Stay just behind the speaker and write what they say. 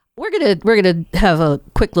we're gonna have a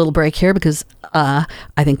quick little break here because I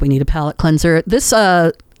think we need a palate cleanser. This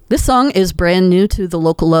song is brand new to the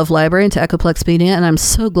local Love Library and to Echoplex Media, and I'm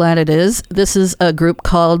so glad it is. This is a group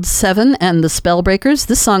called Seven and the Spellbreakers.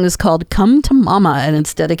 This song is called "Come to Mama," and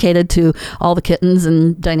it's dedicated to all the kittens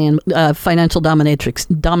and financial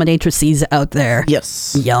dominatrices out there.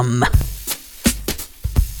 Yes. Yum.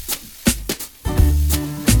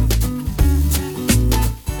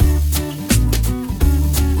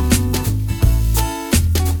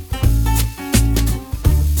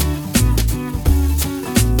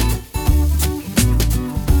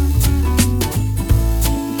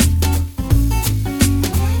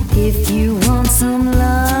 If you want some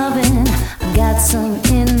loving, I got some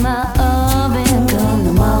in my oven. Come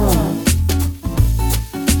to mama.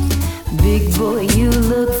 Big boy, you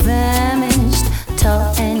look famished,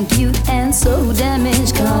 tall and cute and so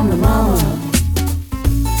damaged. Come to mama.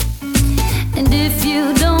 And if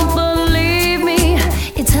you don't believe me,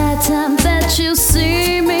 it's high time that you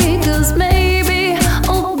see me. 'Cause maybe,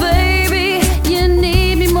 oh baby, you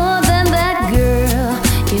need me more than that girl.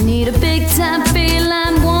 You need a big time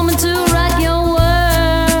feline woman to rock your world.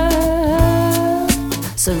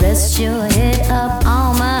 So rest your head up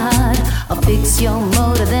on my heart. I'll fix your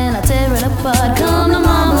motor, then I'll tear it apart. Come to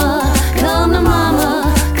mama, come to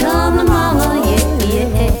mama, come to mama,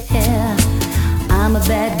 yeah, yeah. I'm a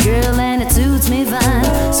bad girl and it suits me fine.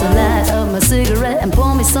 So light up my cigarette and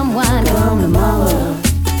pour me some wine. Come to mama.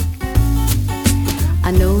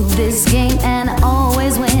 I know this game and I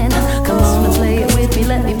always win. Come on and play it with me,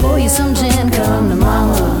 let me pour you some gin. Come to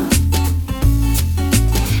mama.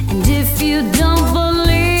 And if you don't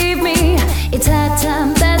believe me, it's high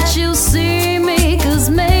time that you see me. 'Cause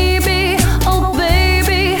maybe, oh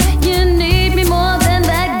baby, you need me more than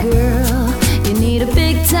that girl. You need a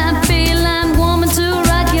big time feline woman to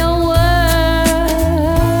rock your world.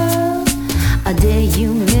 I dare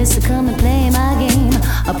you, miss, to come and play my game.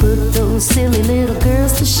 I put those silly little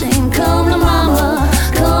girls to shame. Come to mama,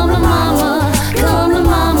 come to mama, come to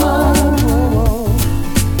mama.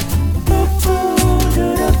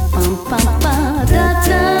 Bum, bum, ba, da,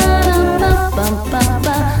 da, da, bum, bum,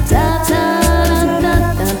 ba, da, da, da,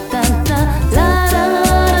 da, da, da, la, da,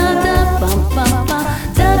 da, bum, bum, ba,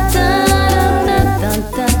 da, da, da, da,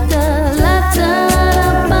 da, da, la, da,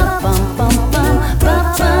 da, bum, bum, bum, ba,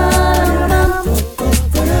 ba, bum,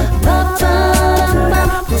 ba, ba,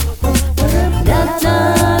 da, da,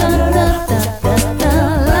 da, da, da,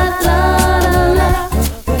 la, la, la,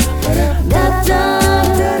 da,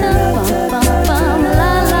 da, bum, bum, bum,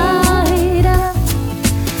 la, la, da.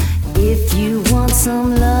 If you want some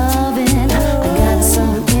loving, I got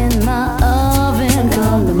some in my oven.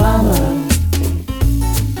 Come to mama.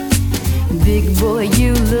 Big boy,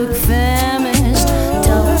 you look famished,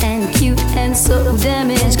 tall and cute and so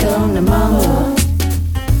damaged. Come to mama.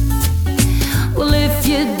 Well, if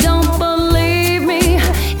you don't believe me,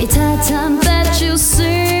 it's high time that you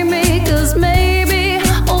see me. 'Cause maybe,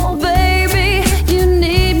 oh baby, you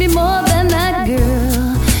need me more than that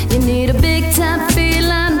girl. You need a big time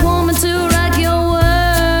feline woman to rock your world.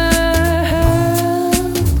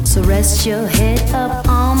 So rest your head up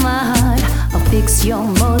on my heart. I'll fix your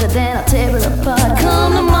motor, then I'll tear it apart.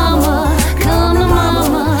 Come to mama, come to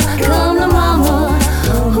mama, come to mama.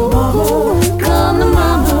 Ooh, come to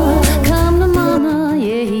mama, come to mama,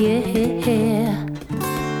 yeah, yeah.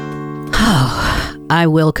 I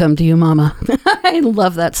will come to you, mama. I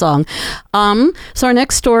love that song. So our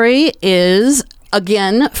next story is,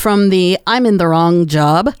 again, from the I'm in the wrong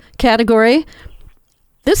job category.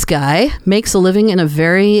 This guy makes a living in a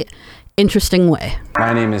very interesting way.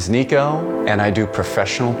 My name is Nico, and I do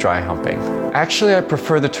professional dry humping. Actually, I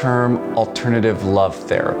prefer the term alternative love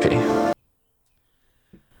therapy.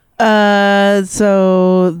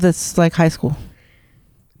 So that's like high school.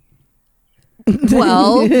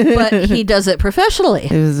 Well, but he does it professionally.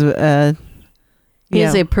 It was, He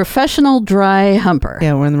is a professional dry humper.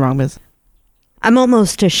 Yeah, we're in the wrong business. I'm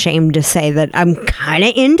almost ashamed to say that I'm kind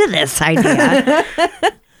of into this idea.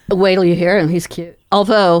 Wait till you hear him. He's cute.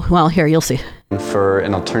 Although, well, here, you'll see. For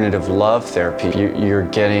an alternative love therapy, you're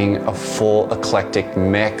getting a full eclectic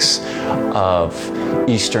mix of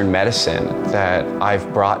Eastern medicine that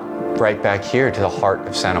I've brought right back here to the heart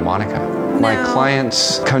of Santa Monica. My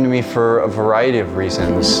clients come to me for a variety of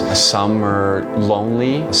reasons. Some are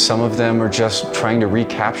lonely. Some of them are just trying to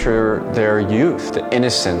recapture their youth, the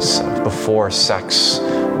innocence before sex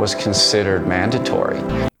was considered mandatory.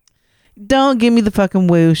 don't give me the fucking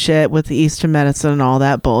woo shit with the Eastern medicine and all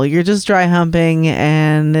that bull. You're just dry humping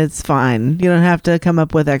and it's fine. You don't have to come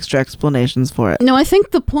up with extra explanations for it. No, I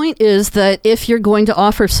think the point is that if you're going to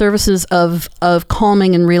offer services of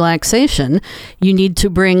calming and relaxation, you need to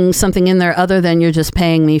bring something in there other than you're just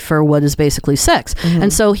paying me for what is basically sex.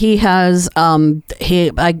 And so he has,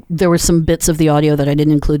 there were some bits of the audio that I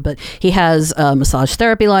didn't include, but he has a massage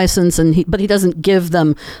therapy license, but he doesn't give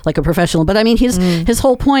them like a professional. But I mean, his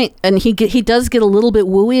whole point, and he does get a little bit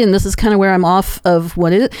wooey, and this is kind of where I'm off of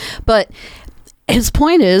what it is, but his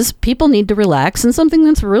point is people need to relax, and something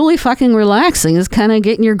that's really fucking relaxing is kind of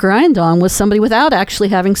getting your grind on with somebody without actually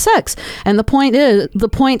having sex. And the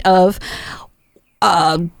point of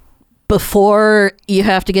before you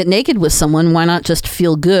have to get naked with someone, why not just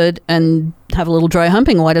feel good and have a little dry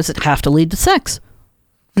humping? Why does it have to lead to sex?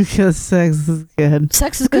 Because sex is good.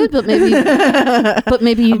 Sex is good, but maybe you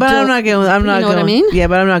don't. I'm not going. I'm not you know going. what I mean? Yeah,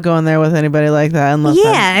 but I'm not going there with anybody like that unless.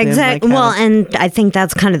 Yeah, exactly. Like, well, and I think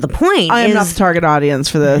that's kind of the point. I am not the target audience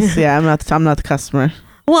for this. Yeah, I'm not the customer.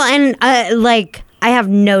 Well, and I have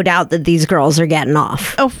no doubt that these girls are getting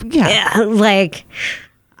off. Oh yeah.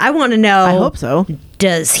 I want to know. I hope so.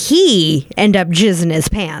 Does he end up jizzing his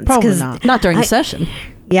pants? Probably not. Not during the session.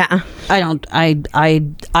 Yeah. I don't.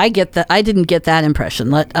 I get that. I didn't get that impression.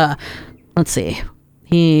 Let's see.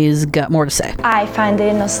 He's got more to say. I find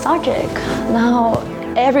it nostalgic. Now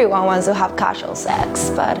everyone wants to have casual sex,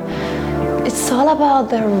 but it's all about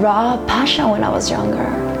the raw passion when I was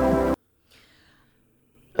younger.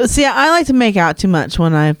 See, I like to make out too much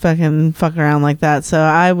when I fucking fuck around like that. So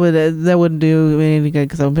that wouldn't do me any good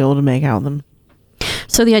because I would be able to make out them.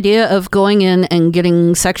 So the idea of going in and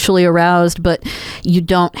getting sexually aroused, but you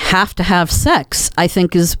don't have to have sex, I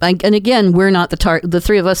think is, and again, we're not the target. The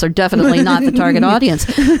three of us are definitely not the target audience.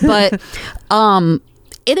 But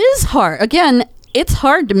it is hard. Again, it's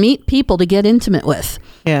hard to meet people to get intimate with,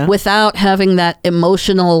 without having that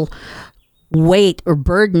emotional weight or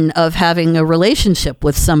burden of having a relationship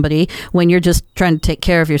with somebody when you're just trying to take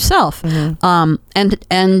care of yourself.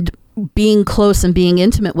 And being close and being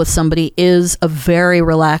intimate with somebody is a very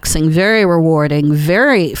relaxing, very rewarding,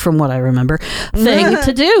 very, from what I remember, thing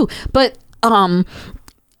to do. But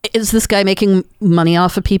is this guy making money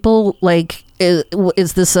off of people? Like,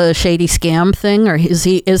 is this a shady scam thing, or is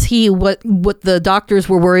he what the doctors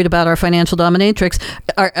were worried about, our financial dominatrix?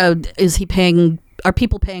 Are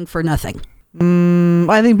people paying for nothing?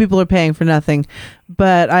 I think people are paying for nothing,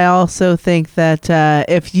 but I also think that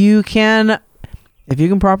if you can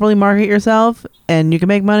properly market yourself and you can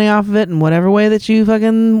make money off of it in whatever way that you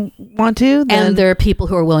fucking want to, then, and there are people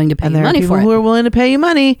who are willing to pay you money for it. And there are people who are willing to pay you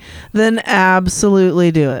money, then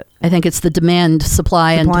absolutely do it. I think it's the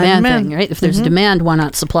supply and demand thing, right? If there's demand, why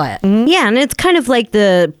not supply it? Yeah, and it's kind of like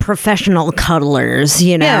the professional cuddlers,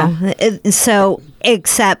 you know? Yeah. So,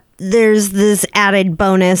 except there's this added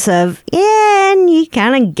bonus of, and you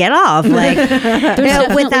kind of get off, like,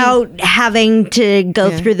 without having to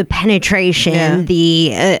go through the penetration,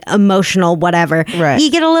 the emotional whatever. Right.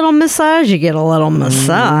 You get a little massage, and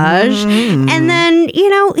then,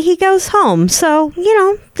 he goes home. So,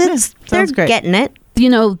 they're great. getting it.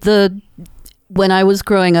 When I was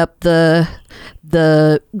growing up, the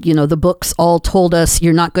books all told us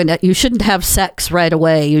you shouldn't have sex right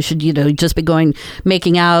away. You should, just be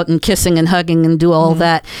making out and kissing and hugging and do all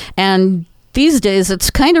that. And these days it's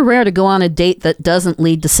kind of rare to go on a date that doesn't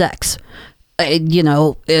lead to sex.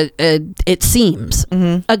 It seems.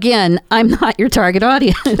 Again, I'm not your target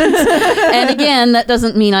audience. And again, that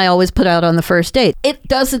doesn't mean I always put out on the first date. It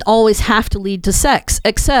doesn't always have to lead to sex,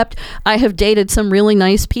 except I have dated some really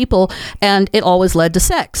nice people and it always led to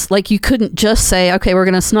sex. Like, you couldn't just say, okay, we're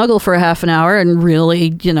going to snuggle for a half an hour and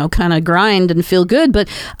really, kind of grind and feel good. But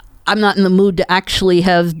I'm not in the mood to actually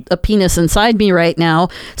have a penis inside me right now.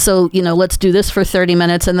 So, let's do this for 30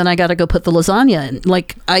 minutes and then I got to go put the lasagna in.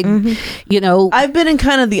 Like, I've been in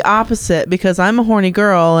kind of the opposite because I'm a horny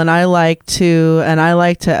girl and I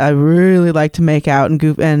really like to make out and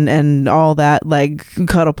goof and all that, like,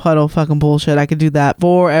 cuddle puddle fucking bullshit. I could do that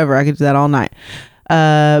forever. I could do that all night.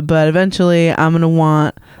 But eventually I'm going to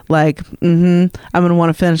want I'm going to want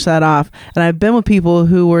to finish that off. And I've been with people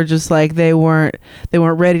who were just like, they weren't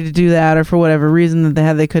ready to do that, or for whatever reason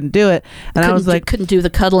that they couldn't do it. And I was like, couldn't do the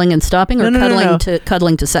cuddling and stopping, or no.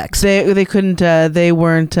 cuddling to sex. They couldn't, they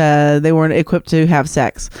weren't equipped to have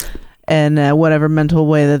sex. And whatever mental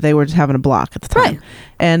way that they were just having a block at the time. Right.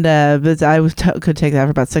 And but I could take that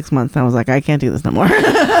for about 6 months, and I was like, I can't do this no more.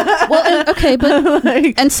 Well, okay, but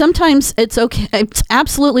and sometimes it's okay. It's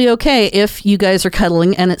absolutely okay if you guys are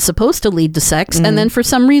cuddling and it's supposed to lead to sex, and then for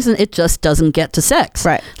some reason it just doesn't get to sex.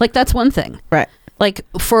 Right. Like, that's one thing. Right. Like,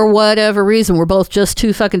 for whatever reason, we're both just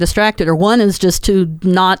too fucking distracted, or one is just too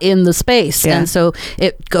not in the space. Yeah. And so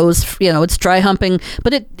it goes, it's dry humping,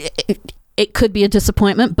 but it could be a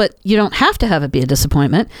disappointment, but you don't have to have it be a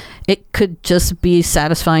disappointment. It could just be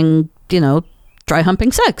satisfying, dry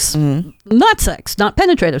humping sex, not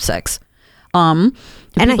penetrative sex. Do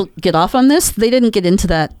people get off on this? They didn't get into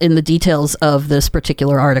that in the details of this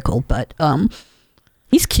particular article, but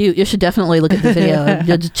he's cute. You should definitely look at the video.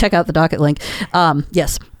 Just check out the docket link.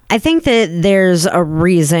 Yes. I think that there's a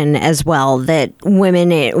reason as well that women,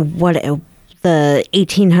 the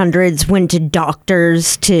 1800s went to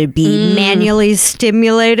doctors to be manually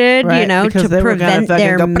stimulated, Right, to because they were gonna prevent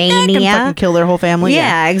their fucking go and mania. fucking kill their whole family.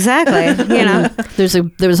 Yeah, exactly.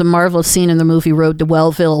 There was a marvelous scene in the movie Road to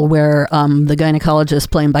Wellville where the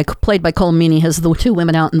gynecologist played by Colm Meaney has the two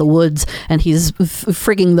women out in the woods, and he's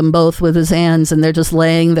frigging them both with his hands, and they're just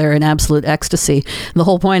laying there in absolute ecstasy. And the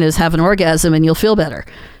whole point is have an orgasm and you'll feel better.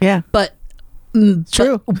 Yeah. But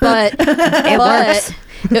True. but It works.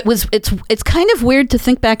 it's kind of weird to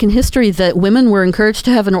think back in history that women were encouraged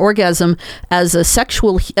to have an orgasm as a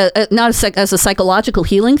sexual as a psychological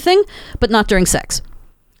healing thing, but not during sex.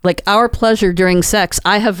 Like our pleasure during sex.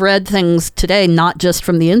 I have read things today, not just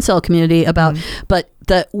from the incel community about, but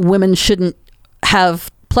that women shouldn't have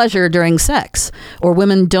pleasure during sex, or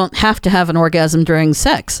women don't have to have an orgasm during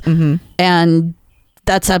sex. And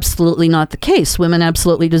that's absolutely not the case. Women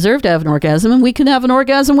absolutely deserve to have an orgasm, and we can have an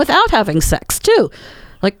orgasm without having sex too.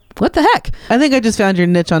 Like, what the heck? I think I just found your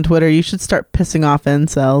niche on Twitter. You should start pissing off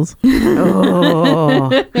incels. Oh,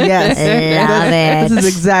 Yes. love it. This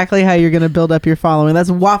is exactly how you're going to build up your following.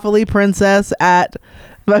 That's Waffly Princess at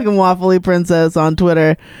fucking Waffly Princess on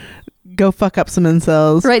Twitter. Go fuck up some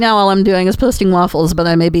incels. Right now, all I'm doing is posting waffles, but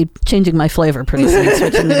I may be changing my flavor pretty soon,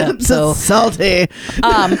 switching it up. So salty.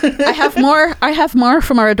 I have more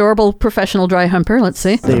from our adorable professional dry humper. Let's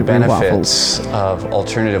see. The benefits of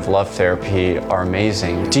alternative love therapy are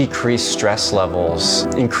amazing. Decreased stress levels,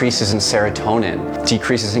 increases in serotonin,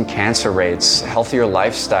 decreases in cancer rates, healthier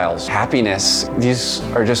lifestyles, happiness. These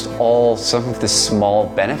are just all some of the small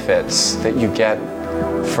benefits that you get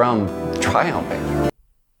from dry humping.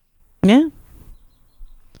 Yeah.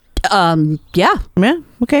 Yeah. Yeah.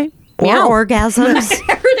 Okay. Meow orgasms.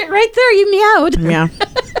 I heard it right there. You meowed. Yeah.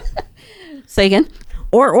 Say again.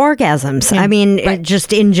 Or orgasms. I mean,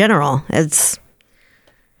 just in general. It's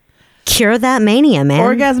cure that mania, man.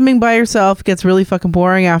 Orgasming by yourself gets really fucking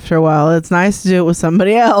boring after a while. It's nice to do it with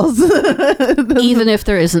somebody else. Even if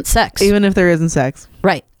there isn't sex. Even if there isn't sex.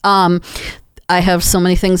 Right. I have so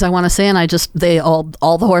many things I want to say, and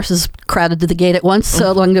all the horses crowded to the gate at once,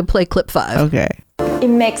 so I'm going to play clip 5. Okay. It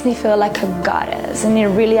makes me feel like a goddess, and it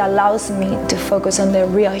really allows me to focus on the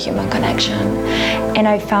real human connection. And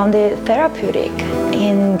I found it therapeutic,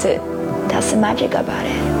 and that's the magic about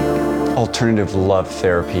it. Alternative love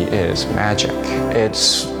therapy is magic.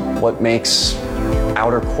 It's what makes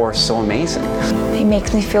Outer Core so amazing. It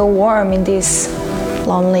makes me feel warm in this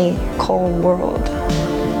lonely, cold world.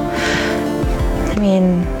 I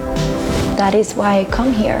mean, that is why I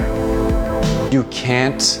come here. You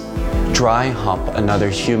can't dry hump another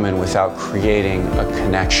human without creating a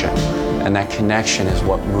connection. And that connection is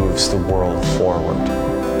what moves the world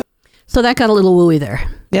forward. So that got a little wooey there.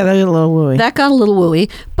 Yeah, that got a little wooey. That got a little wooey,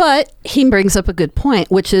 but he brings up a good point,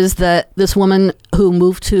 which is that this woman who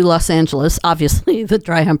moved to Los Angeles, obviously the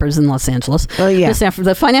dry humper's in Los Angeles. Oh, yeah.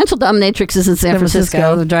 The financial dominatrix is in San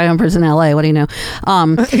Francisco. The dry humper's in LA. What do you know?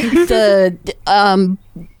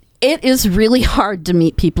 It is really hard to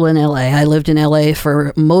meet people in LA. I lived in LA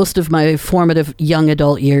for most of my formative young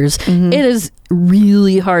adult years. It is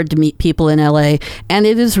really hard to meet people in LA, and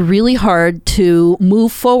it is really hard to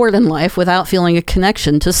move forward in life without feeling a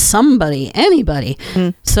connection to somebody, anybody.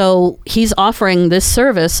 So he's offering this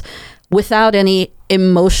service without any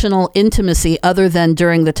emotional intimacy other than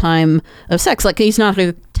during the time of sex. Like, he's not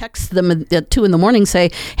going to text them at 2 a.m,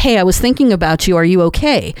 say, hey, I was thinking about you. Are you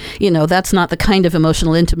okay? That's not the kind of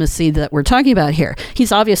emotional intimacy that we're talking about here.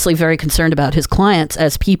 He's obviously very concerned about his clients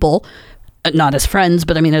as people, not as friends,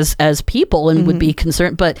 but I mean, as people, and would be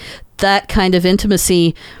concerned. But that kind of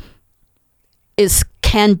intimacy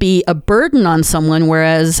can be a burden on someone,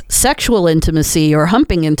 whereas sexual intimacy or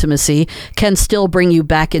humping intimacy can still bring you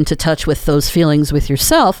back into touch with those feelings with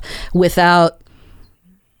yourself without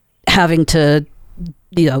having to,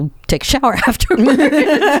 take a shower afterwards.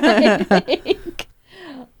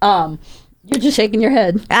 You're just shaking your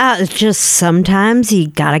head. It's just sometimes you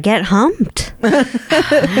gotta get humped.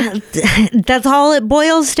 That's all it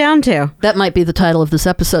boils down to. That might be the title of this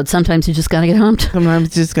episode. Sometimes you just gotta get humped.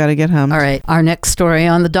 Sometimes you just gotta get hummed. All right. Our next story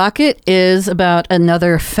on the docket is about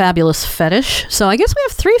another fabulous fetish. So I guess we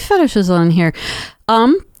have 3 fetishes on here.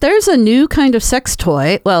 There's a new kind of sex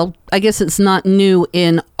toy. Well, I guess it's not new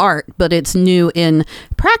in art, but it's new in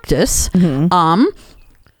practice.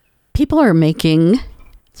 People are making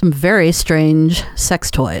some very strange sex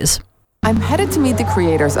toys. I'm headed to meet the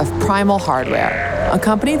creators of Primal Hardware, a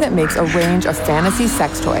company that makes a range of fantasy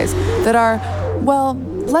sex toys that are, well,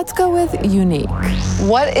 let's go with unique.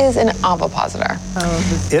 What is an ovipositor?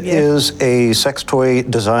 It is a sex toy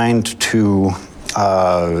designed to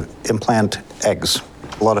implant eggs.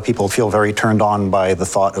 A lot of people feel very turned on by the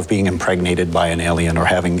thought of being impregnated by an alien or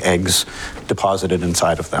having eggs deposited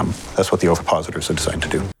inside of them. That's what the ovipositors are designed to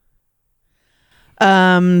do.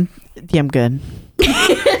 Yeah, I'm good.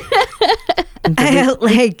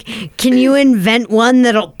 Can you invent one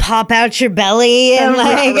that'll pop out your belly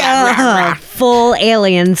and full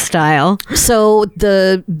alien style? So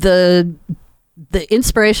the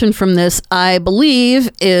inspiration from this, I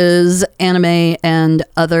believe, is anime and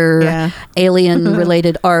other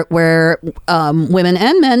alien-related art where women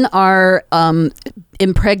and men are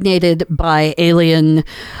impregnated by alien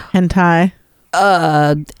hentai,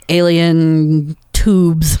 alien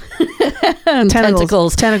tubes and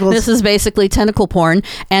tentacles. This is basically tentacle porn,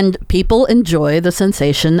 and people enjoy the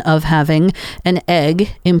sensation of having an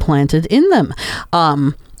egg implanted in them.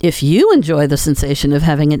 If you enjoy the sensation of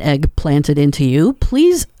having an egg planted into you,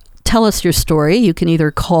 please tell us your story. You can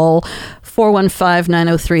either call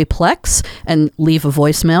 415-903-PLEX and leave a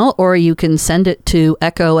voicemail, or you can send it to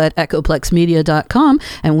echo@echoplexmedia.com,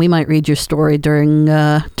 and we might read your story during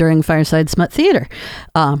Fireside Smut Theater.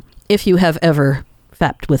 If you have ever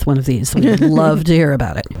fapped with one of these, we'd love to hear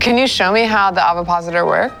about it. Can you show me how the ovipositor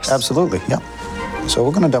works? Absolutely, yeah. So we're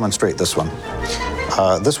going to demonstrate this one.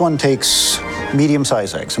 This one takes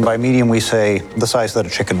medium-sized eggs, and by medium we say the size that a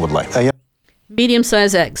chicken would lay.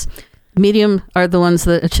 Medium-sized eggs. Medium are the ones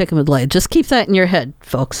that a chicken would lay. Just keep that in your head,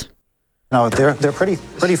 folks. No, they're pretty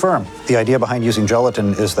firm. The idea behind using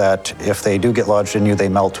gelatin is that if they do get lodged in you, they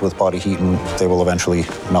melt with body heat and they will eventually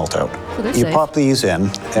melt out. So you safe. pop these in,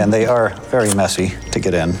 and they are very messy to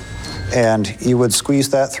get in. And you would squeeze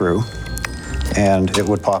that through, and it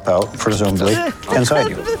would pop out, presumably, inside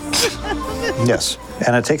you. Yes,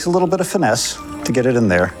 and it takes a little bit of finesse to get it in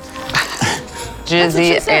there.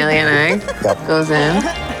 Jizzy alien egg goes in.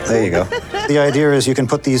 There you go. The idea is you can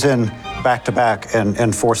put these in back to back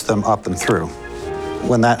and force them up and through.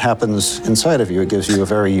 When that happens inside of you, it gives you a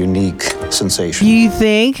very unique sensation. You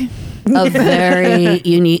think? A very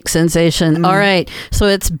unique sensation. All right. So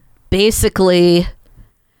it's basically,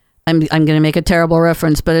 I'm going to make a terrible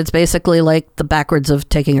reference, but it's basically like the backwards of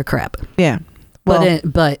taking a crap. Yeah. Well,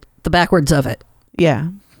 But the backwards of it. yeah.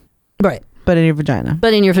 Right. But in your vagina.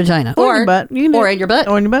 But in your vagina. Or in your butt. You can do Or it. in your butt.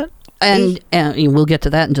 Or in your butt. And we'll get to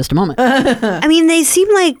that in just a moment. I mean, they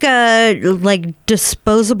seem like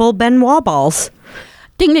disposable Benoit balls.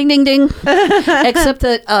 Ding, ding, ding, ding. Except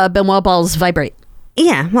that Benoit balls vibrate.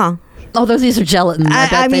 Yeah, well. Although these are gelatin, I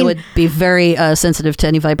bet they mean, would be very sensitive to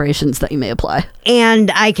any vibrations that you may apply. And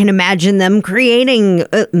I can imagine them creating,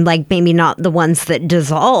 maybe not the ones that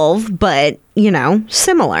dissolve, but,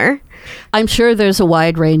 similar. I'm sure there's a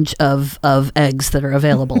wide range of eggs that are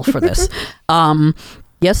available for this.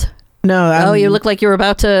 Yes? No. You look like you were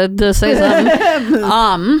about to say something.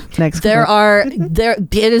 Next.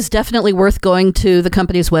 It is definitely worth going to the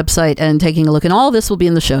company's website and taking a look. And all this will be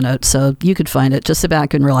in the show notes, so you could find it. Just sit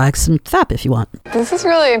back and relax and fap if you want. This is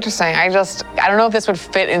really interesting. I don't know if this would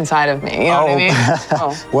fit inside of me. You know what I mean?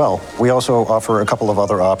 Oh. Well, we also offer a couple of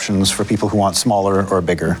other options for people who want smaller or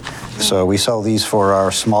bigger. So we sell these for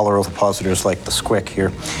our smaller ovipositors like the Squick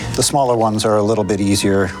here. The smaller ones are a little bit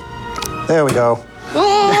easier. There we go.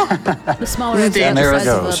 The smaller eggs are And the there it size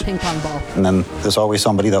of goes. a ping pong ball. And then there's always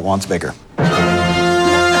somebody that wants bigger.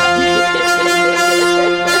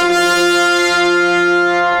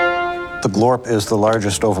 The Glorp is the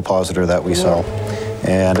largest ovipositor that we sell.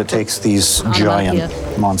 And it takes these giant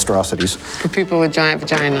monstrosities. For people with giant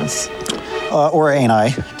vaginas. Or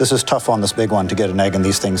ani. This is tough on this big one to get an egg in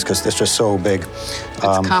these things because it's just so big. It's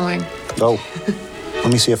coming. Oh,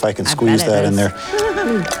 let me see if I can squeeze that in there.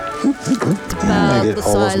 About get the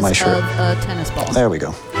all over size my shirt. of a tennis ball. There we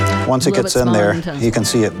go. Once it little gets bit in smaller there, than tennis you can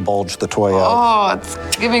see it bulge the toy out. Oh, it's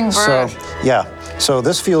giving birth. So, yeah. So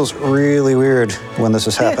this feels really weird when this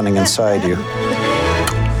is happening inside you.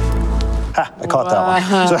 Ha! I caught that one.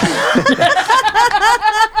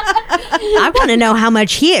 I want to know how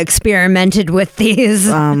much he experimented with these.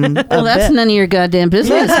 Well, that's bit. none of your goddamn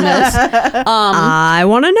business, miss. I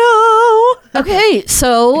want to know. Okay,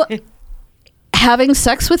 so having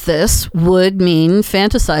sex with this would mean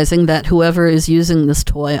fantasizing that whoever is using this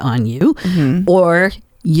toy on you, or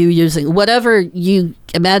you using whatever you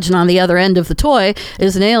imagine on the other end of the toy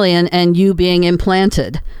is an alien, and you being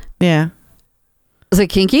implanted. Yeah. Is it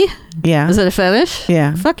kinky? Yeah. Is it a fetish?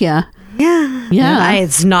 Yeah. Fuck yeah. Yeah. Yeah.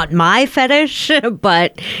 It's not my fetish,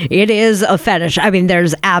 but it is a fetish. I mean,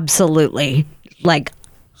 there's absolutely like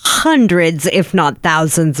hundreds, if not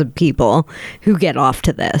thousands of people who get off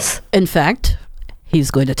to this. In fact, he's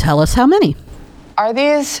going to tell us how many. Are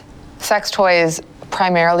these sex toys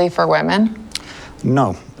primarily for women?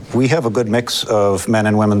 No. We have a good mix of men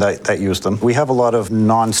and women that use them. We have a lot of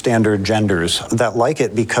non-standard genders that like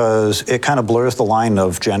it because it kind of blurs the line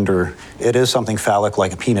of gender. It is something phallic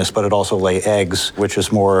like a penis, but it also lay eggs, which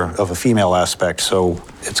is more of a female aspect, so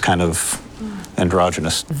it's kind of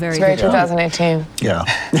androgynous. It's very 2018. Yeah.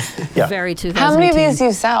 Yeah. Very 2018. How many of these do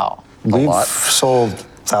you sell? We've lot. sold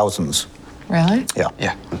thousands. Really? Yeah.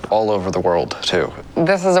 Yeah, all over the world too.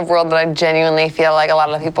 This is a world that I genuinely feel like a lot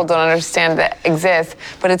of people don't understand that exists,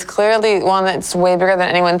 but it's clearly one that's way bigger than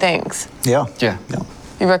anyone thinks. Yeah. Yeah. Yeah.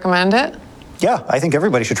 You recommend it? Yeah, I think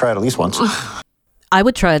everybody should try it at least once. I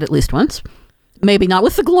would try it at least once. Maybe not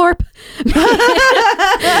with the glorp.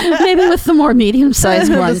 Maybe with the more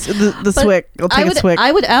medium-sized ones. The But Swick. I'll take a Swick.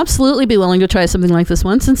 I would absolutely be willing to try something like this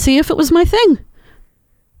once and see if it was my thing.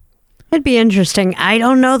 It'd be interesting. I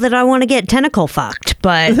don't know that I want to get tentacle fucked,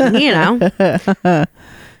 but you know.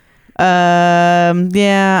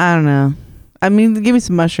 Yeah, I don't know. I mean, give me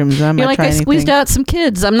some mushrooms. I You're might like, try I squeezed anything. out some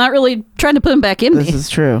kids. I'm not really trying to put them back in This me. is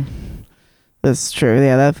true. This is true.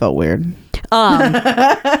 Yeah, that felt weird.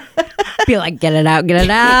 Be like, get it out, get it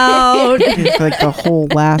out. It's like the whole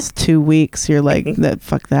last 2 weeks, you're like, that.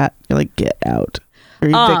 Fuck that. You're like, get out.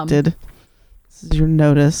 You're evicted. This is your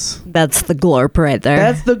notice. That's the glorp right there.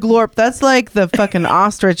 That's the glorp. That's like the fucking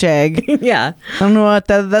ostrich egg. yeah. I don't know what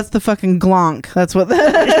that's the fucking glonk. That's what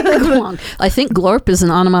that. I think glorp is an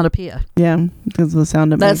onomatopoeia. Yeah, because of the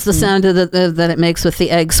sound it That's makes. the sound of that it makes with the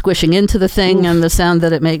egg squishing into the thing, and the sound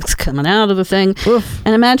that it makes coming out of the thing. Oof.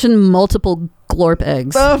 And imagine multiple glorp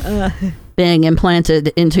eggs Oof. being implanted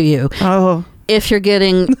into you. Oh, If you're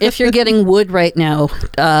getting wood right now,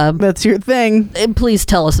 that's your thing. please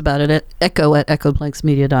tell us about it at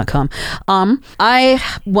echo@echoplanksmedia.com. I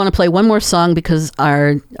want to play one more song because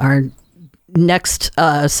our next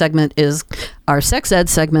segment is our sex ed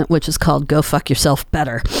segment, which is called Go Fuck Yourself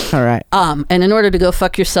Better. All right. And in order to go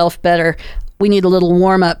fuck yourself better, we need a little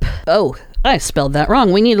warm up. Oh, I spelled that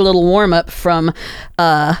wrong. We need a little warm up from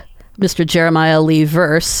Mr. Jeremiah Lee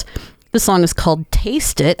Verse. This song is called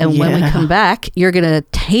Taste It, and when we Yeah. come back, you're going to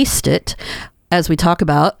taste it as we talk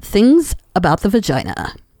about things about the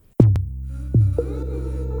vagina.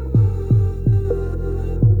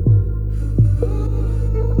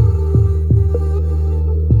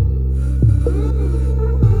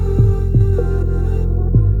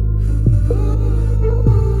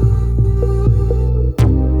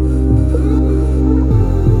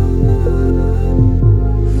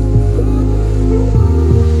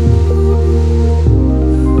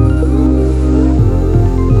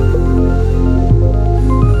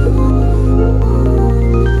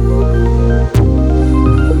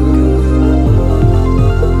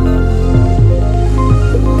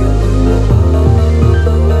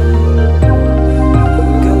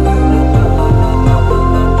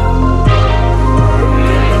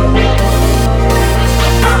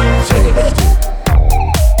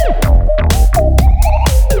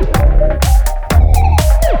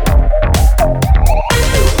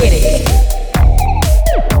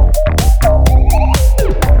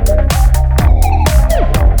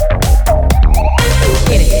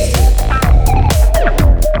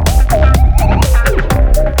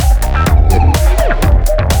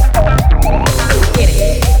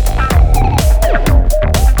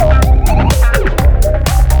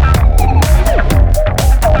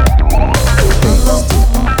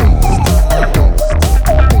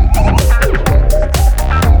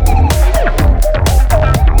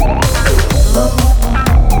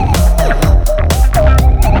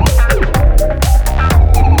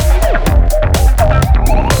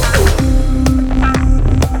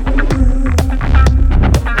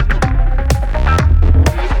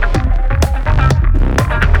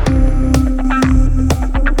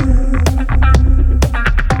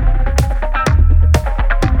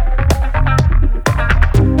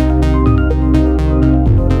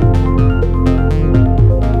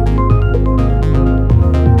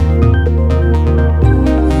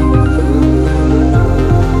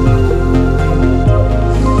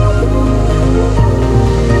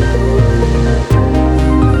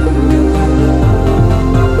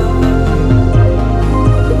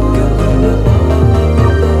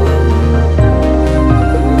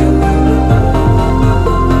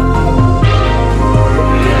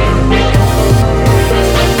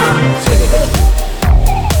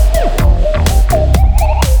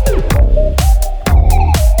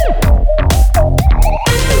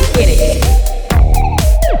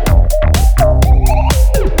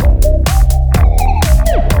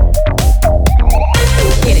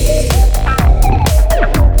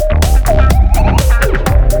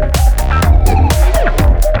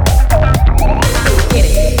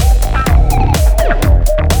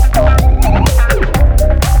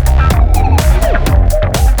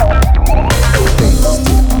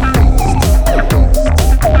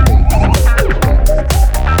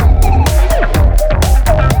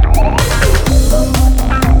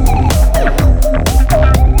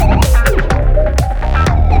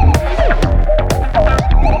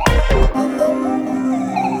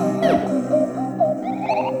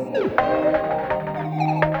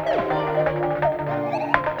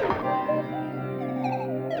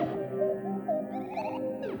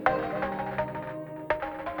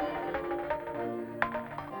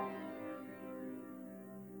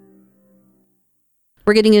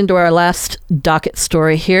 we're getting into our last docket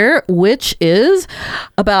story here, which is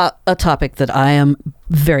about a topic that I am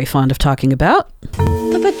very fond of talking about.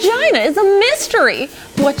 The vagina is a mystery.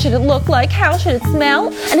 What should it look like? How should it smell?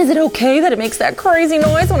 And is it okay that it makes that crazy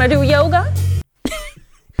noise when I do yoga?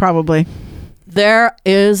 Probably. There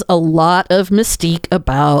is a lot of mystique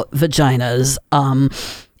about vaginas,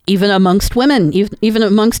 even amongst women, even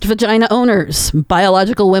amongst vagina owners.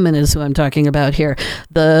 Biological women is who I'm talking about here.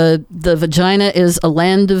 The vagina is a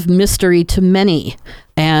land of mystery to many,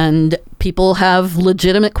 and people have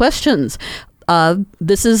legitimate questions.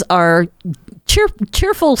 This is our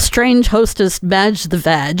cheerful, strange hostess, Madge the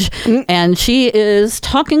Vag, and she is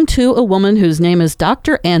talking to a woman whose name is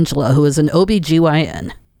Dr. Angela, who is an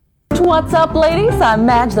OBGYN. What's up, ladies? I'm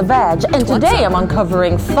Madge the Vag, and today I'm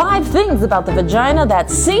uncovering 5 things about the vagina that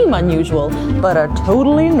seem unusual, but are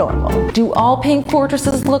totally normal. Do all pink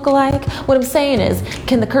fortresses look alike? What I'm saying is,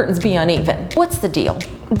 can the curtains be uneven? What's the deal?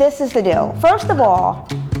 This is the deal. First of all,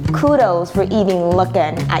 kudos for even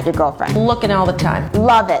looking at your girlfriend. Looking all the time.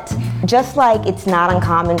 Love it. Just like it's not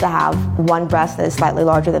uncommon to have one breast that is slightly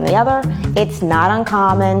larger than the other, it's not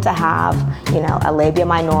uncommon to have, a labia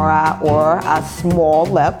minora or a small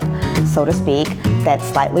lip, so to speak, that's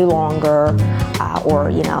slightly longer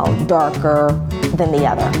or, darker than the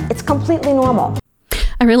other. It's completely normal.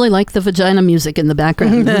 I really like the vagina music in the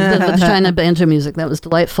background, the vagina banjo music. That was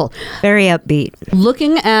delightful. Very upbeat.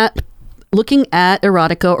 Looking at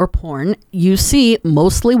erotica or porn, you see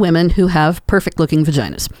mostly women who have perfect looking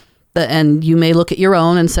vaginas. And you may look at your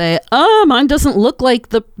own and say, mine doesn't look like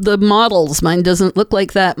the models. Mine doesn't look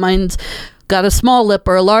like that. Mine's got a small lip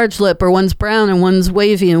or a large lip, or one's brown and one's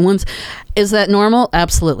wavy and one's... Is that normal?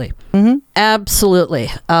 Absolutely. Mm-hmm. Absolutely.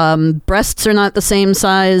 Breasts are not the same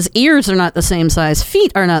size. Ears are not the same size.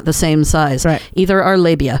 Feet are not the same size. Right. Either are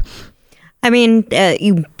labia. I mean,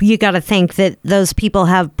 you got to think that those people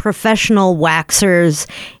have professional waxers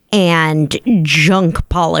and junk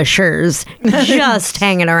polishers just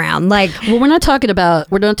hanging around. Well, we're not talking about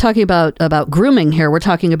grooming here. We're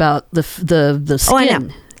talking about the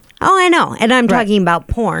skin. Oh, I know. And I'm talking about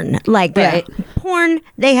porn. Porn,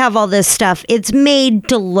 they have all this stuff. It's made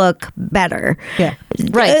to look better. Yeah.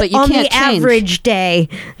 Right, but you on can't the average day,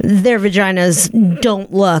 their vaginas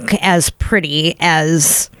don't look as pretty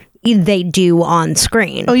as they do on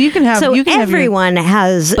screen. Oh, you can have. So you can everyone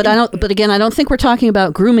has. But again, I don't think we're talking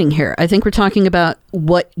about grooming here. I think we're talking about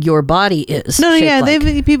what your body is. No, shaped yeah,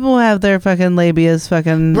 like. people have their fucking labias,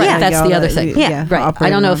 fucking. Right, that's the other thing. Yeah, right.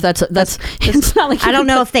 I don't know if that's. It's not like I don't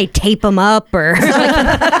know if they tape them up or.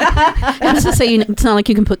 I was to say, it's not like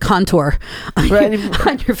you can put contour on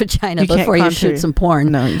your vagina before you shoot some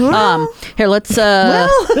porn. No. Here, let's.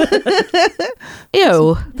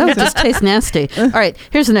 Ew, that would just taste nasty. All right,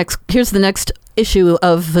 here's the next issue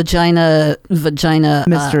of vagina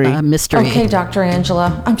mystery. Mystery. Okay, Dr.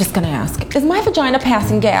 Angela, I'm just going to ask, is my vagina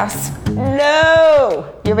passing gas?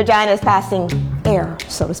 No! Your vagina is passing air,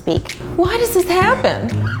 so to speak. Why does this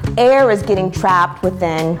happen? Air is getting trapped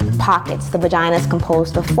within pockets. The vagina is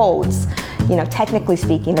composed of folds. Technically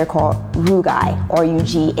speaking, they're called rugae,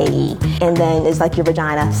 R-U-G-A-E. And then it's like your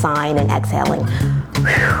vagina sighing and exhaling.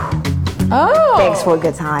 Oh! Thanks for a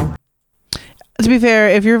good time. To be fair,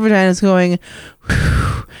 if your vagina is going,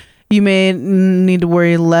 you may need to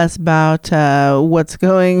worry less about what's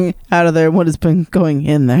going out of there and what has been going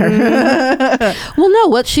in there. Well, no,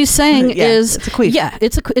 what she's saying is it's a queef. Yeah,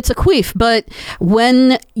 it's a queef. But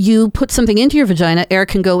when you put something into your vagina, air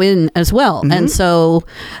can go in as well, and so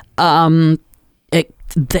the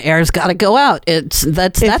air's got to go out. That's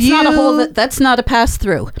not a hole. That's not a pass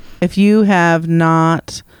through. If you have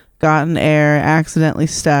not gotten air accidentally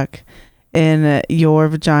stuck in your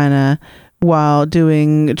vagina while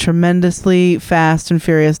doing tremendously fast and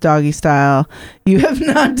furious doggy style, you have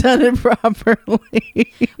not done it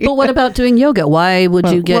properly. But what about doing yoga? Why would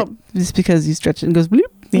you get... Well, just because you stretch it and goes bloop.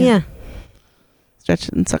 Yeah. Stretch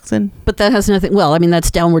it and sucks in. But that has nothing... Well, I mean, that's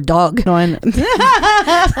downward dog. No, I know.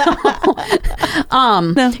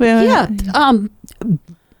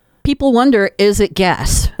 People wonder, is it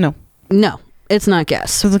gas? No. It's not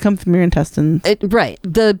gas. Does it come from your intestines? Right.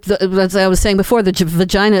 As I was saying before, the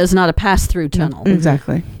vagina is not a pass-through tunnel.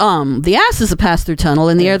 Exactly. The ass is a pass-through tunnel,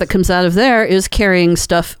 and the air that comes out of there is carrying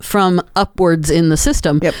stuff from upwards in the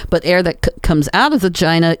system. Yep. But air that comes out of the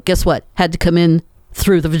vagina, guess what? Had to come in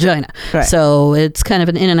through the vagina. Right. So it's kind of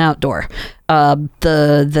an in and out door.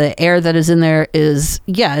 The air that is in there is,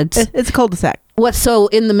 it's a cul-de-sac. What? So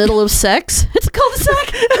in the middle of sex, it's a cul-de-sac.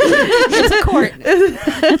 It's a court.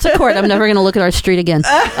 It's a court. I'm never going to look at our street again.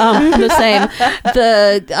 The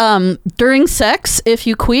same. During sex, if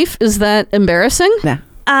you queef, is that embarrassing? Nah.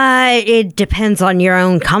 It depends on your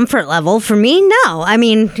own comfort level. For me, no. I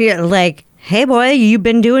mean, like, hey boy, you've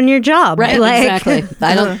been doing your job. Right, Like, exactly.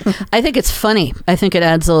 I think it's funny. I think it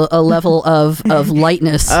adds a level of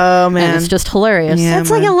lightness. Oh, man. And it's just hilarious. Yeah. That's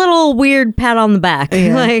like a little weird pat on the back.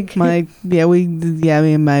 Yeah, Like, me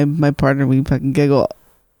and my partner, we fucking giggle.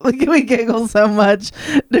 Like, we giggle so much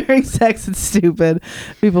during sex. It's stupid.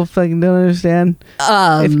 People fucking don't understand.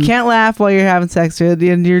 If you can't laugh while you're having sex, you're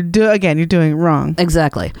doing it wrong.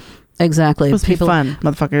 Exactly. It's supposed to be fun,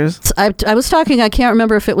 motherfuckers. I was talking. I can't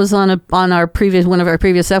remember if it was on our previous one of our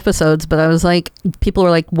previous episodes, but I was like, people were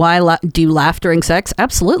like, "Why do you laugh during sex?"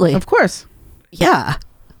 Absolutely, Of course. yeah,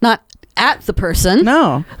 not at the person.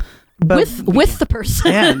 No. But with the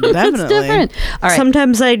person. Yeah, It's definitely. different. All right.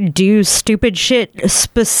 sometimes I do stupid shit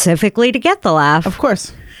specifically to get the laugh. of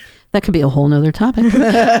course. That could be a whole nother topic.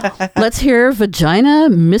 Let's hear vagina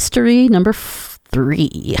mystery number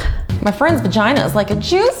 3. My friend's vagina is like a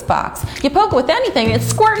juice box. You poke it with anything, it's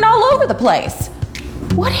squirting all over the place.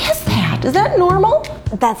 What is that? Is that normal?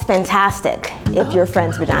 That's fantastic if your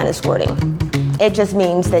friend's vagina is squirting. It just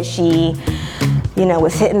means that she,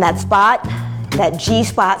 was hitting that spot, that G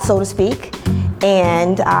spot, so to speak,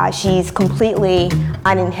 and she's completely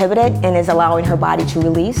uninhibited and is allowing her body to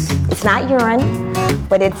release. It's not urine,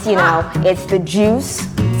 but it's, it's the juice.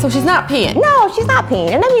 So she's not peeing? No, she's not peeing.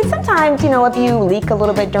 And I mean, sometimes, if you leak a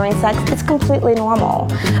little bit during sex, it's completely normal.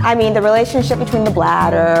 I mean, the relationship between the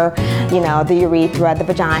bladder, the urethra, the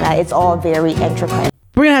vagina, it's all very intricate.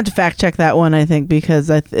 We're gonna have to fact check that one, I think, because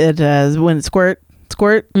when it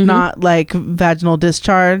squirt, not like vaginal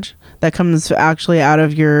discharge that comes actually out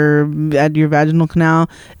of your vaginal canal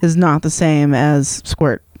is not the same as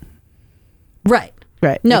squirt. Right.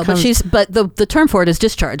 Right. No, but the term for it is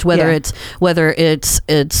discharge. Whether it's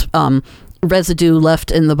residue left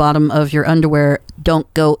in the bottom of your underwear,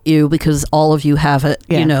 don't go ew, because all of you have it.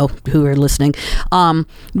 Yeah. Who are listening. But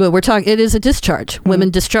we're talking. It is a discharge. Women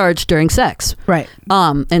discharge during sex. Right.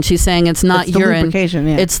 And she's saying it's not It's the urine. lubrication,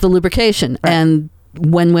 yeah. It's the lubrication. Right. And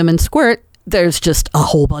when women squirt, there's just a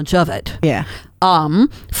whole bunch of it. Yeah.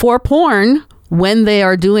 For porn, when they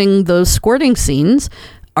are doing those squirting scenes,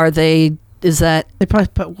 is that They probably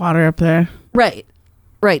put water up there. right?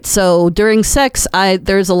 So during sex,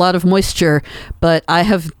 there's a lot of moisture, but I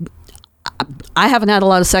haven't had a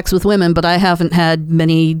lot of sex with women, but I haven't had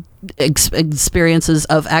many experiences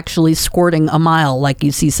of actually squirting a mile like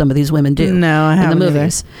you see some of these women do. No, I haven't in the either.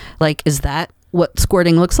 movies. Like, is that what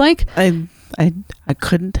squirting looks like? I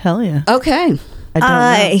couldn't tell you. Okay. I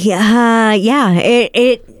don't know. Yeah.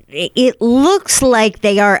 It looks like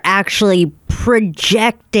they are actually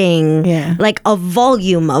projecting like a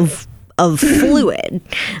volume of fluid.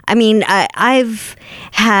 I mean, I've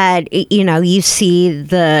had, you see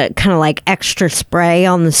the kind of like extra spray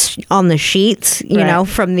on the sheets,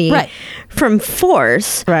 from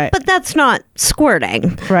force, right? But that's not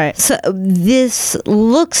squirting, right? So this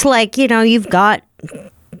looks like you've got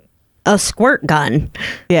a squirt gun.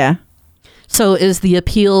 Yeah. So is the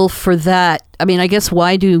appeal for that? I mean, I guess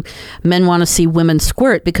why do men want to see women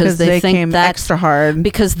squirt? Because they think came that's extra hard.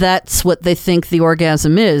 Because that's what they think the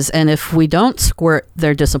orgasm is. And if we don't squirt,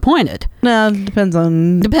 they're disappointed. No, it depends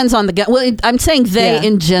on the guy. Well, I'm saying they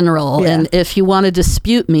in general. Yeah. And if you want to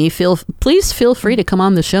dispute me, please feel free to come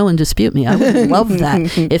on the show and dispute me. I would love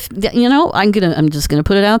that. If I'm just gonna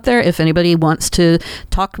put it out there. If anybody wants to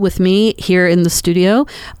talk with me here in the studio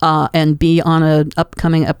and be on an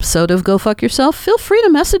upcoming episode of Go Fuck Yourself, feel free to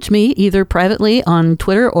message me either privately on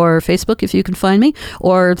Twitter or Facebook if you can find me,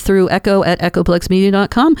 or through Echo at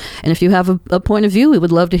echoplexmedia.com. And if you have a point of view, we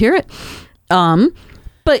would love to hear it.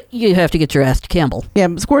 But you have to get your ass to Campbell. Yeah,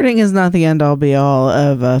 squirting is not the end all be all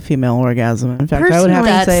of a female orgasm. In fact, I would have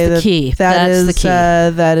to That's say the that key. that That's is the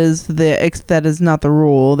key. that is not the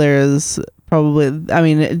rule. There's probably, I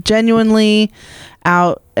mean, genuinely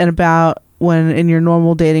out and about when in your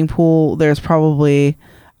normal dating pool, there's probably,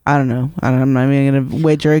 I'm not even going to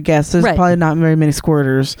wager a guess. There's probably not very many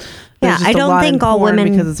squirters. There's just I a don't lot in think all porn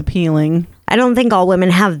women, because it's appealing. I don't think all women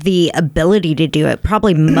have the ability to do it.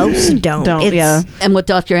 Probably most don't. And what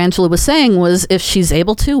Dr. Angela was saying was, if she's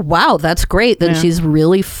able to, wow, that's great. Then she's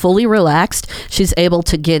really fully relaxed. She's able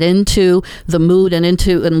to get into the mood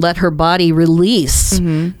and let her body release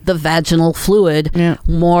the vaginal fluid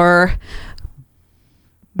more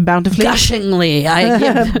bountifully, gushingly.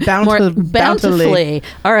 Bountifully.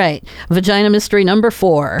 All right, vagina mystery number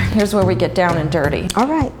 4. Here's where we get down and dirty. All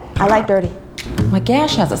right, I like dirty. My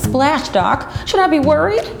gash has a splash, Doc. Should I be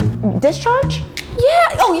worried? Discharge?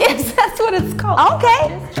 Yeah. Oh, yes, that's what it's called.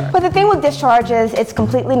 Okay. But the thing with discharge is it's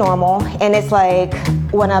completely normal, and it's like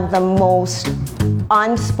one of the most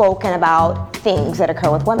unspoken about things that occur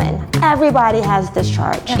with women. Everybody has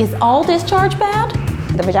discharge. Is all discharge bad?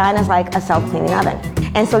 The vagina is like a self-cleaning oven.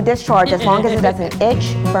 And so discharge, as long as it doesn't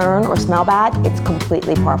itch, burn, or smell bad, it's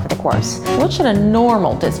completely par for the course. What should a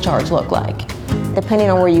normal discharge look like? Depending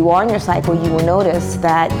on where you are in your cycle, you will notice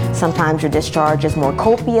that sometimes your discharge is more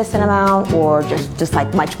copious in amount or just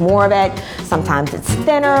like much more of it. Sometimes it's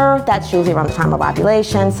thinner. That's usually around the time of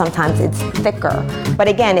ovulation. Sometimes it's thicker. But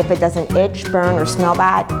again, if it doesn't itch, burn, or smell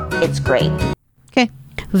bad, it's great. Okay.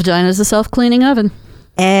 Vagina is a self-cleaning oven.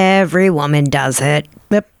 Every woman does it.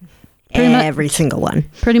 Yep. Every single one.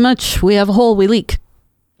 Pretty much. We have a hole, we leak.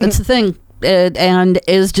 That's the thing. And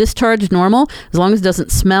is discharge normal as long as it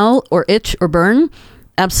doesn't smell or itch or burn?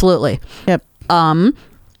 Absolutely. Yep.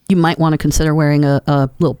 You might want to consider wearing a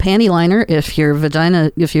little panty liner if your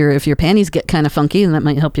vagina, if your panties get kind of funky, and that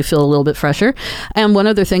might help you feel a little bit fresher. And one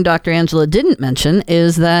other thing Dr. Angela didn't mention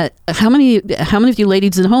is that how many of you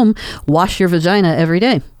ladies at home wash your vagina every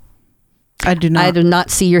day? I do not. I do not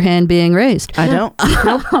see your hand being raised. I don't.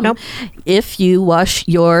 Nope. If you wash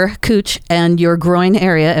your cooch and your groin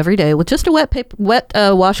area every day with just a wet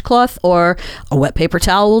washcloth or a wet paper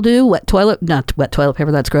towel will do, not wet toilet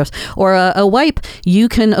paper, that's gross, or a wipe, you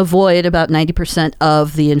can avoid about 90%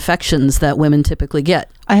 of the infections that women typically get.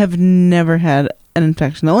 I have never had an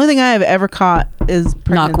infection. The only thing I have ever caught is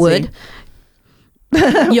pregnancy. Knock wood.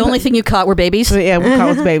 The only thing you caught were babies? But yeah, we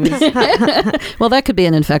caught with babies. Well, that could be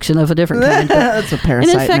an infection of a different kind. That's a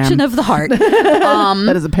parasite, An infection ma'am. of the heart.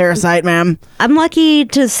 That is a parasite, ma'am. I'm lucky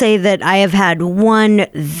to say that I have had one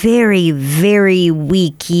very, very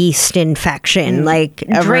weak yeast infection.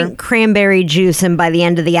 Drink cranberry juice, and by the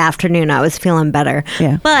end of the afternoon, I was feeling better.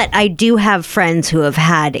 Yeah. But I do have friends who have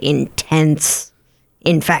had intense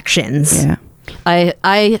infections. Yeah.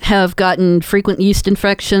 I have gotten frequent yeast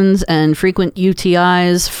infections and frequent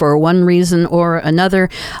UTIs for one reason or another.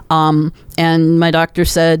 And my doctor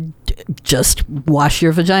said, just wash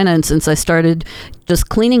your vagina. And since I started just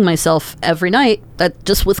cleaning myself every night, that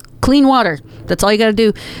just with clean water, that's all you got to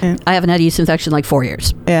do. Yeah. I haven't had a yeast infection in like 4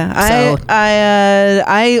 years. Yeah. So,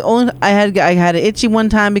 I had it itchy one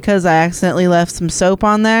time because I accidentally left some soap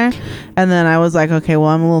on there. And then I was like, okay, well,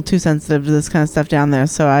 I'm a little too sensitive to this kind of stuff down there.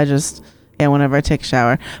 So I just... whenever I take a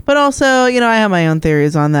shower. But also, I have my own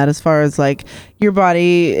theories on that as far as like your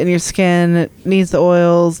body and your skin needs the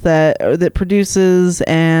oils that produces,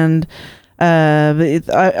 and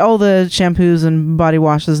all the shampoos and body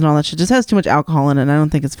washes and all that shit just has too much alcohol in it, and I don't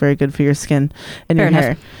think it's very good for your skin and your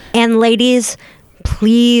hair. And ladies,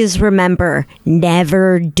 please remember,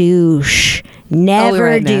 never douche.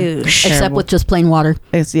 Never douche. Except with just plain water.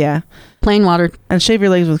 Plain water. And shave your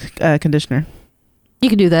legs with conditioner. You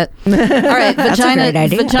can do that. All right,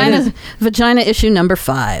 vagina issue number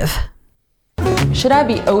 5. Should I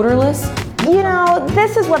be odorless?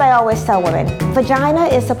 This is what I always tell women. Vagina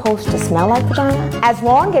is supposed to smell like vagina. As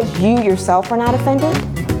long as you yourself are not offended,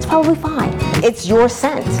 it's probably fine. It's your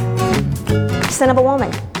scent. Scent of a woman.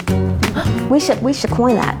 We should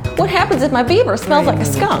coin that. What happens if my beaver smells like a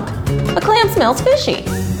skunk? A clam smells fishy.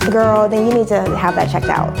 Girl, then you need to have that checked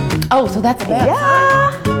out. Oh, so that's bad.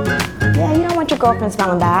 Yeah, you don't want your girlfriend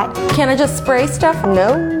smelling bad. Can I just spray stuff?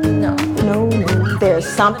 No. There's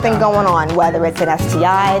something going on, whether it's an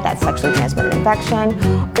STI, that's sexually transmitted infection,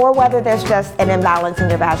 or whether there's just an imbalance in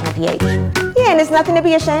your vaginal pH. Yeah, and it's nothing to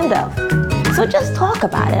be ashamed of. So just talk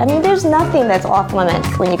about it. I mean, there's nothing that's off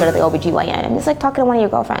limits when you go to the OBGYN. It's like talking to one of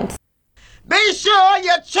your girlfriends. Be sure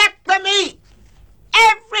you check the meat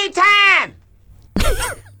every time.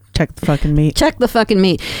 Check the fucking meat. Check the fucking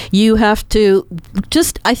meat. You have to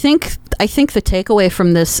I think the takeaway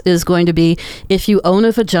from this is going to be, if you own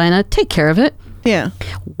a vagina, take care of it. Yeah.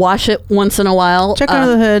 Wash it once in a while. Check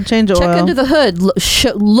under the hood, change oil. Check under the hood.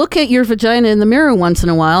 Look at your vagina in the mirror once in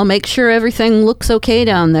a while. Make sure everything looks okay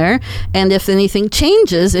down there. And if anything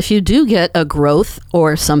changes, if you do get a growth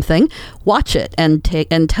or something, watch it and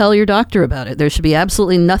tell your doctor about it. There should be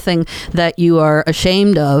absolutely nothing that you are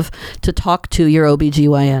ashamed of to talk to your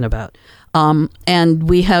OBGYN about. And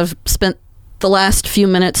we have spent the last few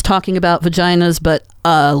minutes talking about vaginas, but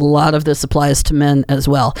a lot of this applies to men as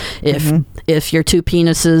well. If your two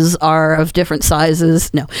penises are of different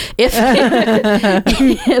sizes,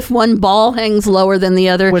 if one ball hangs lower than the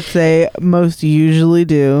other, which they most usually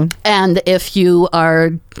do, and if you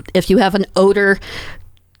have an odor,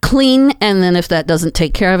 clean, and then if that doesn't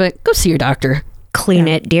take care of it, go see your doctor. Clean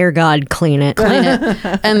it. Dear God, clean it. Clean it.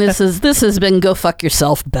 And this has been Go Fuck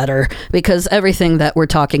Yourself Better, because everything that we're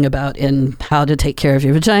talking about in how to take care of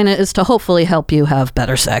your vagina is to hopefully help you have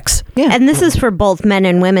better sex. Yeah. And this is for both men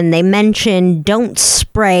and women. They mention don't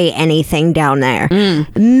spray anything down there.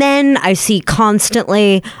 Men, I see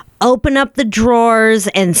constantly open up the drawers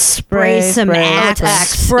and spray some Axe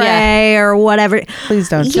spray or whatever. Please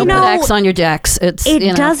don't. Don't put Axe on your jacks.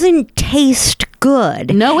 It doesn't taste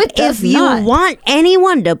good. No, it does if not. If you want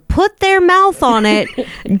anyone to put their mouth on it,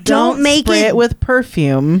 don't make spray it with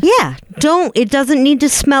perfume. Yeah, don't. It doesn't need to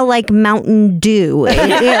smell like Mountain Dew.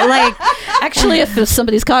 Like, actually, if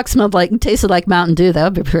somebody's cock tasted like Mountain Dew, that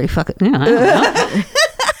would be pretty fucking. I don't know.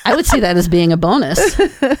 I would see that as being a bonus.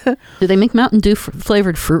 Do they make Mountain Dew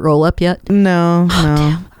flavored fruit roll up yet? No,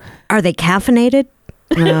 no. Are they caffeinated?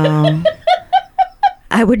 No.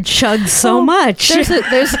 I would chug so much. There's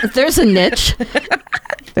a niche.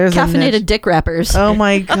 There's caffeinated a niche. dick wrappers. Oh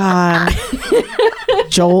my God.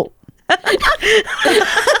 Jolt. Is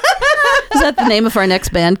that the name of our next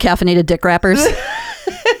band? Caffeinated Dick Wrappers?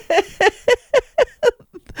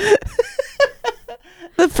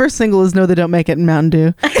 The first single is No, They Don't Make It in Mountain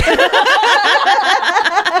Dew.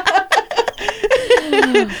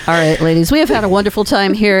 All right, ladies, we have had a wonderful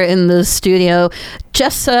time here in the studio.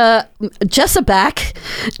 Jessa back.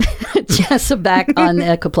 Jessa back on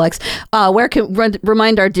Echoplex.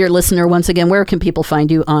 Remind our dear listener once again, where can people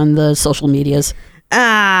find you on the social medias?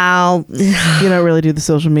 Oh, you don't really do the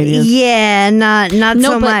social media. Yeah, not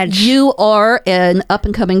so much. You are an up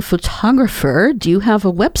and coming photographer. Do you have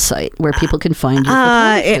a website where people can find you?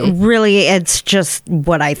 It's just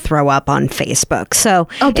what I throw up on Facebook. So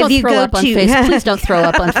don't if you throw go up on Facebook. Please don't throw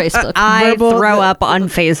up on Facebook. I throw up on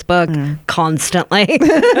Facebook constantly.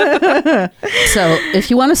 So if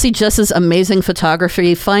you want to see Jess's amazing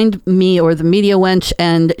photography, find me or the Media Wench,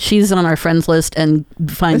 and she's on our friends list, and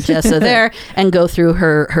find Jessa there and go through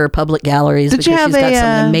her public galleries, because she's got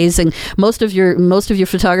some amazing. Most of your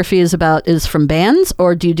photography is from bands,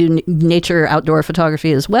 or do you do nature outdoor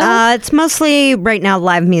photography as well? It's mostly right now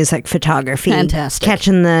live music photography. Fantastic.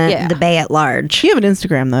 Catching the bay at large. You have an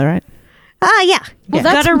Instagram though, right? Yeah. Well,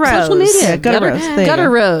 that's Gutter Rose. social media. Yeah, Gutter Rose. There you Gutter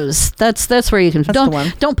go. Rose. That's where you can. That's the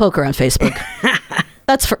one. Don't poke her on Facebook.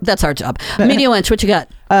 That's our job. Media Wench, what you got?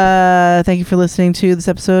 Thank you for listening to this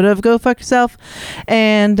episode of Go Fuck Yourself.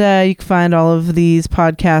 And you can find all of these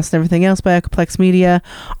podcasts and everything else by Echoplex Media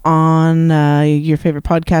on your favorite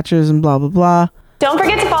podcatchers and blah, blah, blah. Don't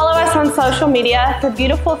forget to follow us on social media for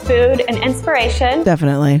beautiful food and inspiration.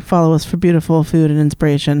 Definitely. Follow us for beautiful food and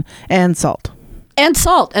inspiration and salt. And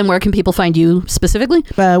salt. And where can people find you specifically?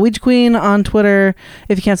 Ouija Queen on Twitter.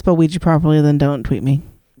 If you can't spell Ouija properly, then don't tweet me.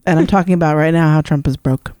 And I'm talking about right now how Trump is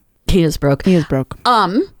broke. He is broke. He is broke.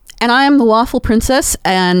 And I am the Waffle Princess,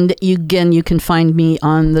 and you can find me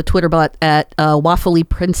on the Twitter bot at Waffly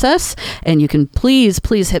Princess, and you can please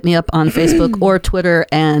hit me up on Facebook or Twitter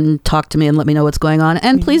and talk to me and let me know what's going on.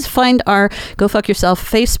 And please find our Go Fuck Yourself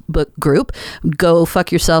Facebook group, Go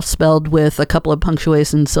Fuck Yourself spelled with a couple of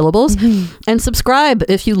punctuation syllables, and subscribe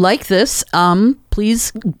if you like this.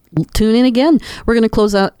 Please tune in again. We're going to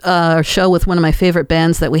close out our show with one of my favorite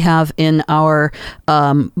bands that we have in our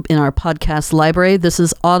podcast library. This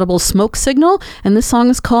is Audible Smoke Signal, and this song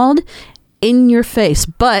is called In Your Face.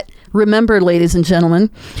 But remember, ladies and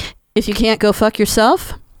gentlemen, if you can't go fuck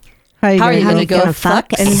yourself, how are you going to go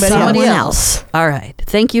fuck somebody else? All right.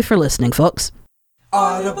 Thank you for listening, folks.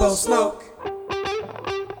 Audible Smoke.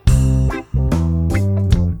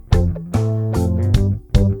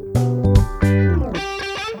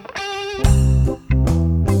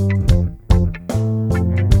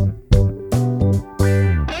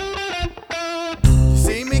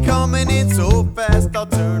 So fast, I'll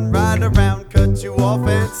turn right around, cut you off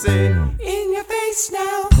and say, in your face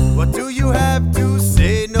now. What do you have to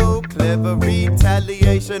say? No clever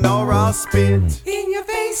retaliation or I'll spit in your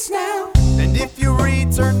face now. And if you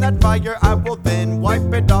return that fire, I will then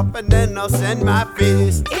wipe it off and then I'll send my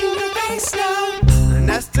fist in your face now. And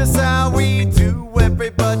that's just how we do.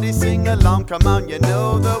 Everybody sing along, come on, you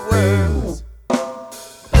know the words.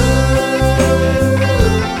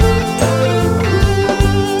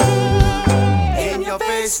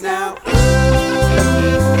 Now.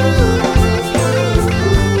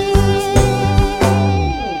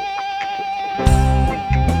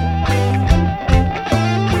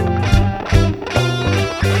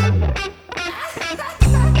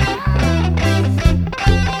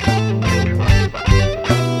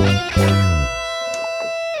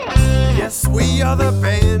 Yes, we are the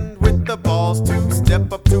band with the balls to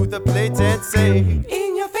step up to the plate and say,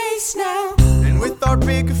 in your face now. And with our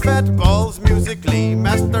big fat balls musically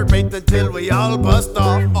masturbate wait until we all bust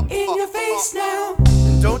off. In your face now.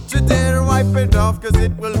 And don't you dare wipe it off, cause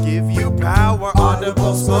it will give you power.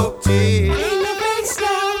 Audible Smoke Cheese. In your face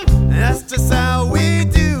now. That's just how we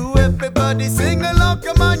do. Everybody sing along,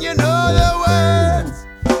 come on, you know the words.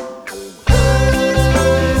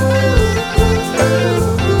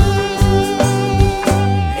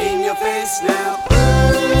 In your face now.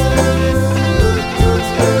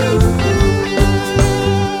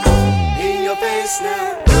 In your face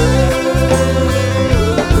now.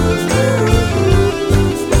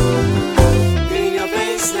 In your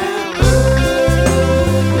face now.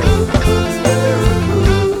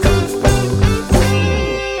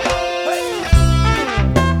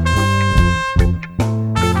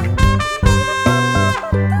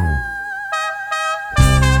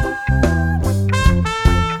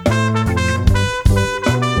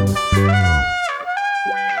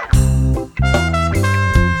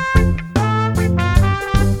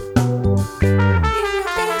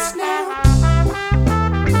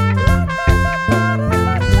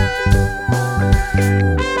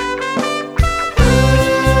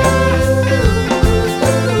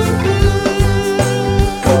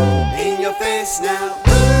 In your face now.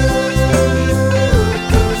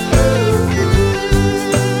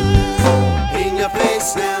 In your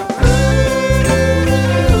face now.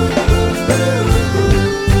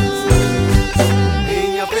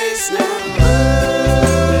 In your face now.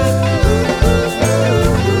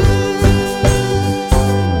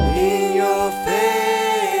 In your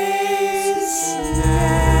face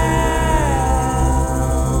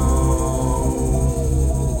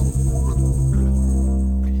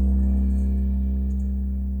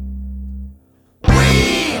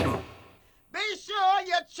Be sure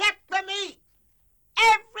you check the meat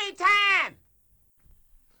every time.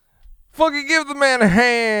 Fucking give the man a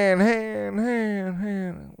hand.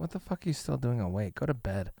 What the fuck are you still doing awake? Go to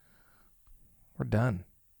bed. We're done.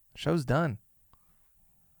 Show's done.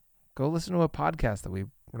 Go listen to a podcast that we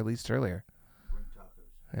released earlier.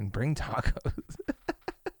 And bring tacos.